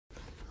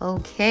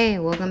Okay,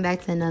 welcome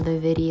back to another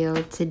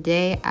video.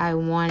 Today I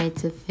wanted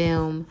to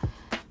film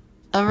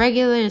a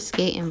regular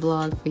skating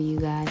vlog for you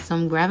guys. So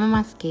I'm grabbing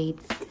my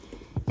skates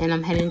and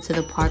I'm heading to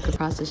the park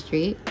across the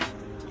street.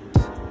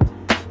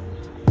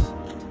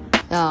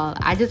 So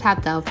I just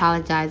have to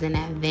apologize in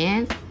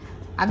advance.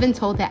 I've been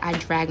told that I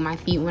drag my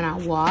feet when I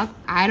walk.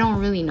 I don't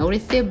really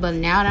notice it, but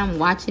now that I'm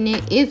watching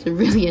it, it's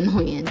really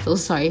annoying. So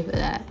sorry for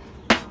that.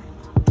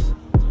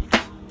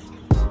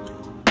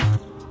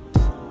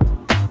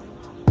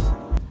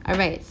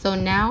 Alright, so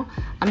now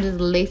I'm just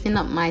lacing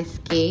up my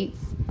skates.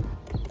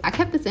 I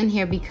kept this in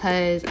here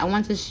because I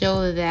want to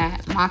show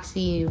that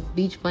Moxi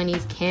Beach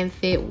Bunnies can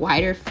fit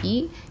wider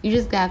feet. You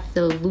just have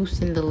to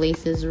loosen the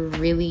laces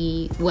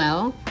really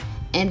well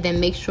and then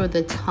make sure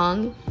the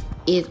tongue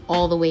is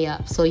all the way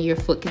up so your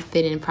foot can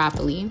fit in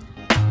properly.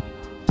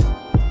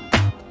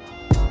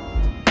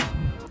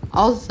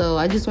 Also,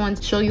 I just wanted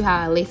to show you how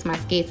I lace my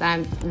skates.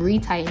 I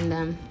retighten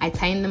them. I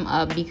tighten them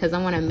up because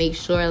I want to make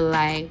sure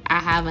like I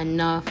have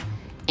enough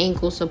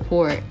ankle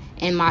support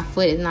and my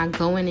foot is not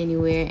going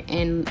anywhere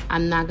and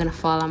I'm not gonna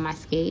fall on my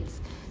skates.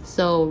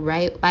 So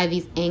right by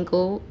these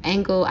ankle, I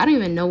don't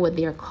even know what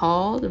they're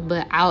called,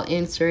 but I'll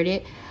insert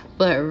it.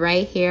 But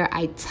right here,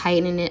 I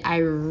tighten it. I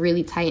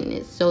really tighten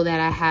it so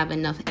that I have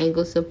enough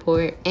ankle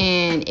support,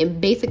 and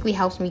it basically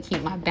helps me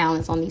keep my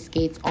balance on these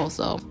skates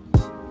also.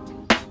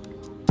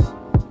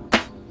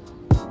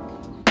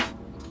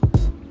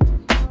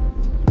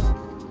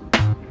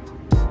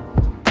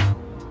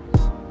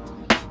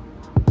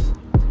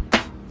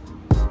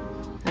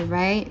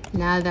 Alright,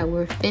 now that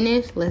we're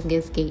finished, let's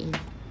get skating.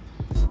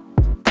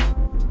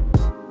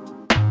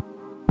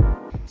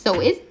 So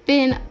it's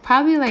been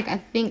probably like, I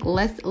think a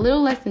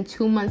little less than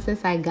 2 months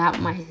since I got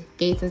my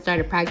skates and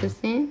started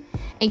practicing.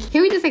 And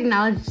can we just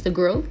acknowledge the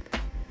growth?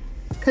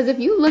 Because if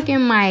you look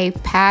in my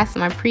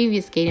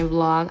previous skating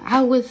vlog,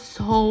 I was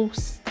so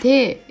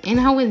stiff and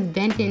I was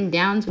bending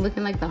down to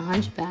looking like the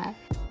hunchback.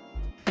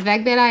 The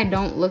fact that I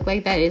don't look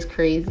like that is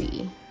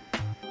crazy.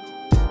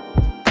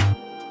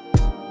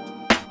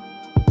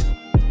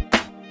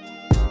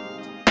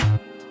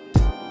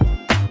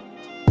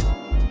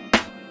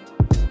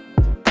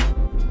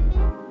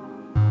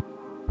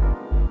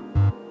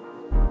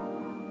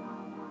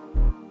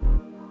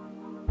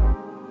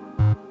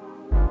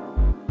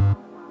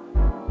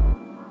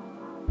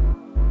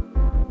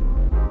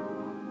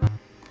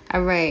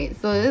 Alright,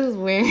 so this is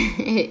where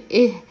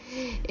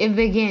it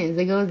begins.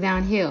 It goes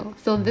downhill.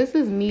 So this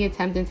is me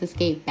attempting to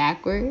skate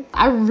backwards.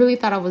 I really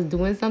thought I was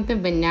doing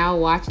something, but now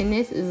watching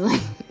this is like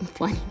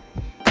funny.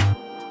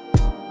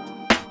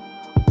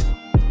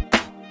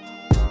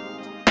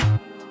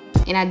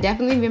 And I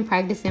definitely been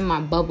practicing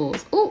my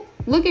bubbles. Oh,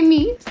 look at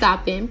me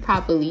stopping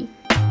properly.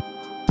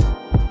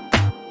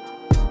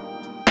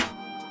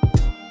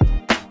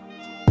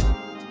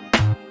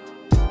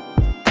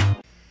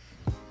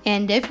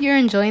 And if you're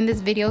enjoying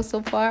this video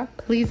so far,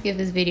 please give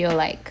this video a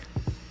like.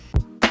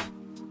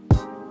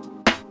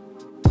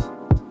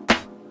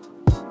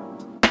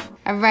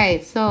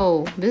 Alright,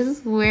 so this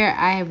is where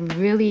I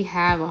really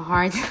have a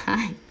hard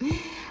time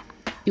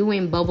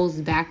doing bubbles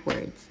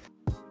backwards.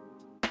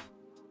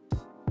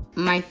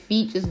 My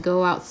feet just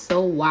go out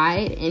so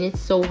wide and it's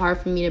so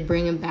hard for me to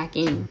bring them back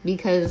in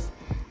because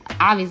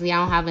obviously I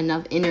don't have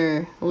enough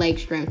inner leg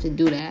strength to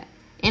do that.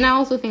 And I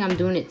also think I'm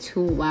doing it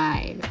too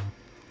wide.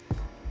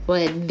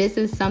 But this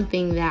is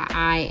something that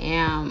I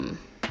am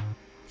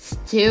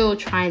still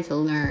trying to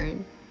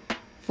learn.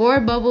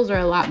 Forward bubbles are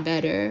a lot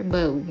better,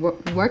 but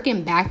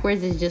working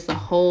backwards is just a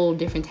whole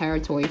different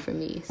territory for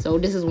me. So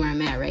this is where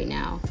I'm at right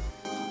now.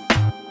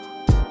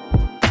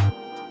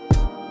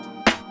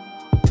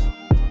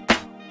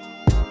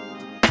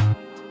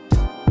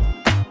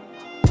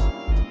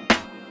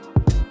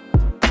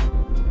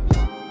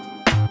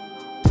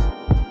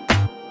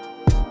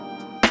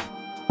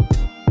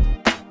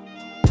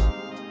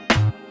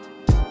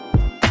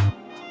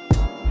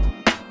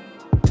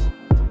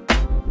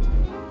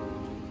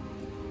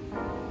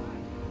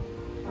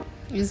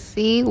 You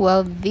see,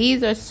 well,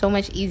 these are so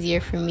much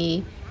easier for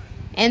me,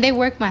 and they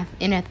work my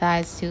inner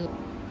thighs too.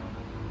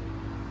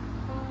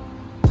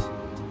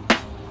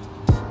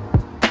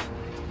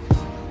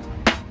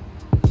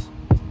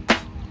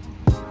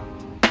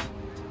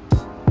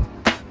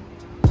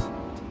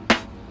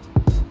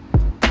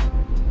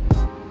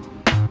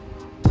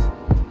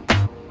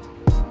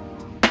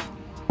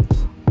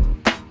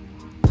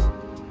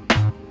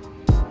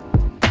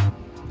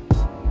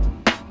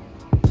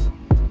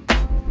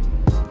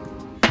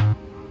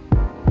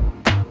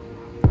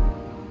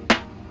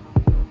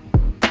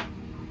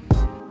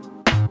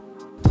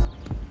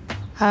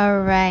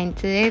 Alright,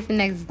 today's the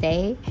next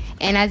day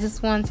and I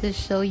just want to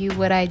show you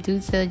what I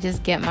do to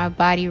just get my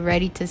body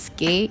ready to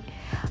skate.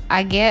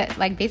 I get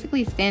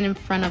basically stand in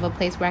front of a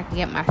place where I can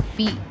get my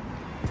feet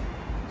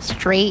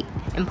straight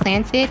and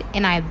planted,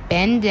 and I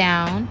bend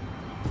down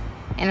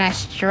and I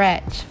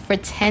stretch for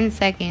 10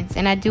 seconds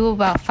and I do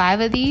about 5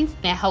 of these,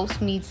 and it helps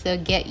me to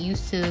get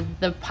used to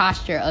the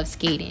posture of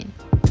skating.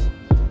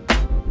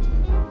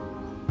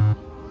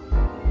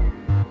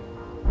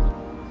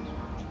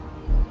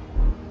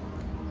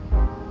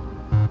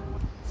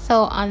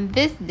 So on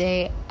this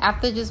day,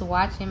 after just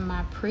watching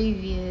my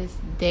previous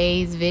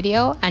day's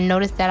video, I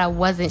noticed that I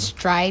wasn't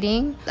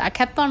striding. I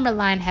kept on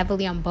relying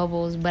heavily on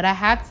bubbles, but I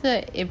have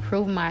to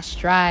improve my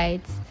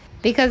strides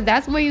because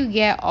that's where you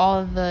get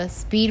all the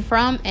speed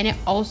from, and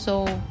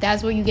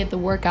that's where you get the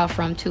workout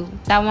from too.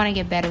 So I want to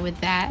get better with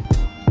that.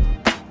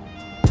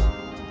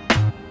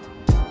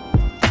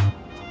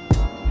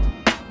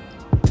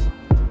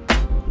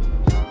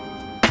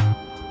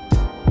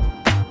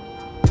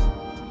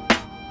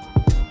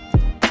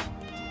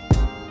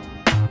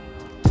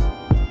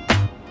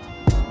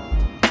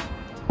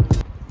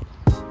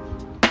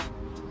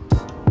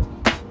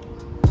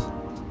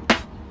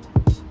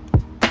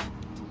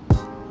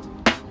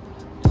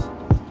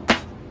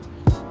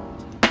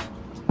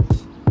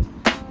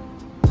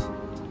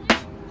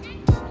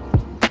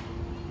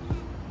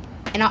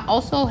 And I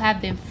also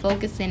have been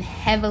focusing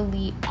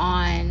heavily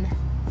on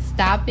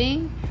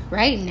stopping.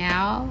 Right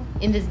now,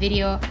 in this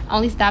video, I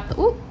only stopped.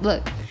 Ooh,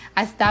 look.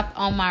 I stopped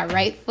on my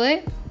right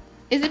foot.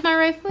 Is it my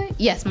right foot?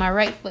 Yes, my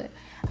right foot.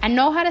 I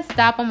know how to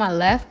stop on my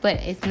left, but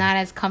it's not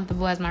as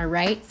comfortable as my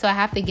right. So I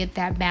have to get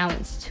that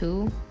balance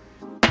too.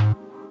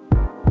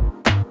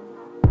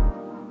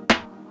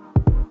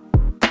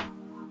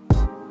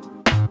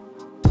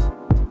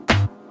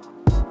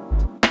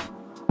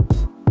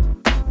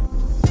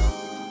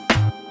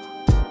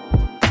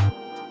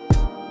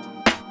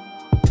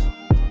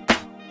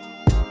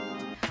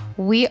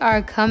 We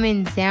are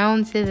coming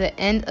down to the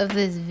end of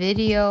this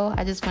video.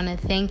 I just want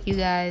to thank you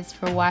guys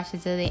for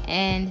watching to the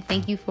end.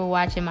 Thank you for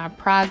watching my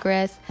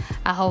progress.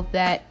 I hope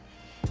that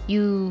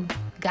you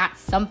got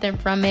something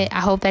from it.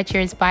 I hope that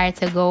you're inspired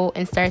to go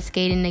and start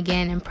skating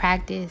again and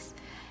practice.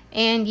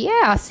 And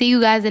yeah, I'll see you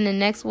guys in the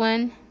next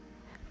one.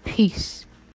 Peace.